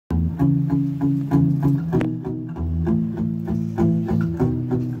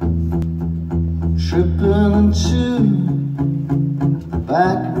into the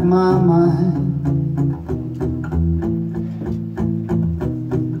back of my mind,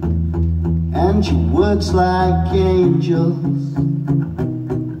 and your words like angels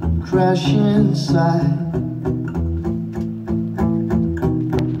crash inside.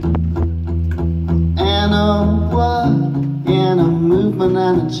 And a word, and a movement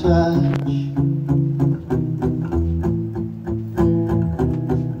and a touch,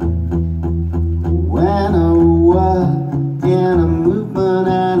 when a word and a movement,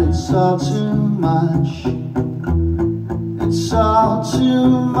 and it's all too much. It's all too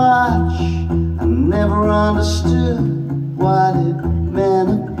much. I never understood what it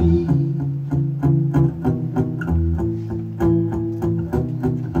meant to be.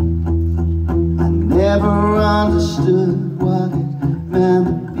 I never understood what it meant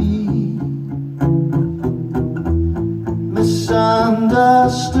to be.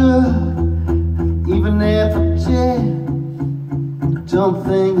 Misunderstood. Even if I did, don't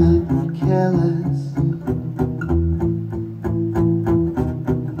think I'd care less.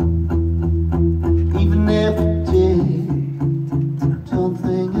 Even if I did, don't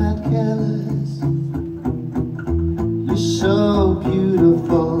think I'd care less. You're so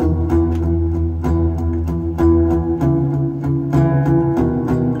beautiful.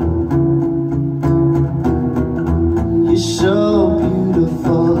 You're so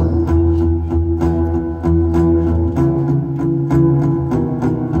beautiful.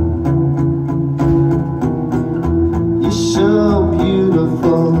 So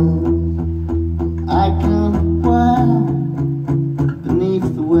beautiful, I can drown beneath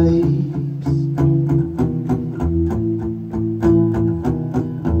the waves.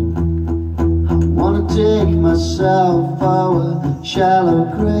 I wanna take myself out a shallow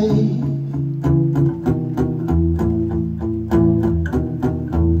grave.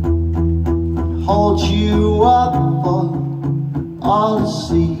 Hold you up for all to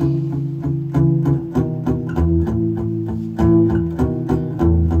see.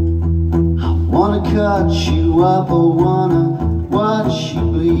 Wanna cut you up, I wanna watch you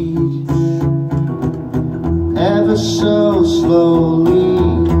bleed, ever so slowly.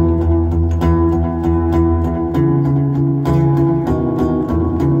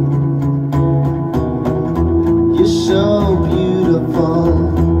 You're so beautiful.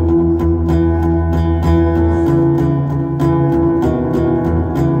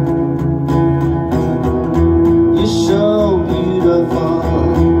 You're so beautiful.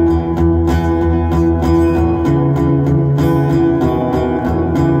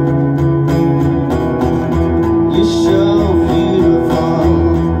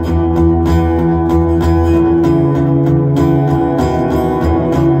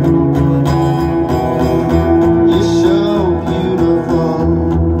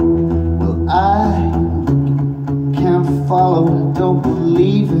 Follow what I don't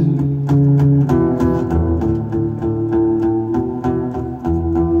believe in.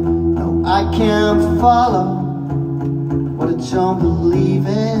 No, I can't follow what I don't believe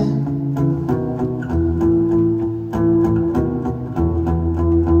in.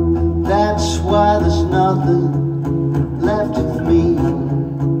 And that's why there's nothing left to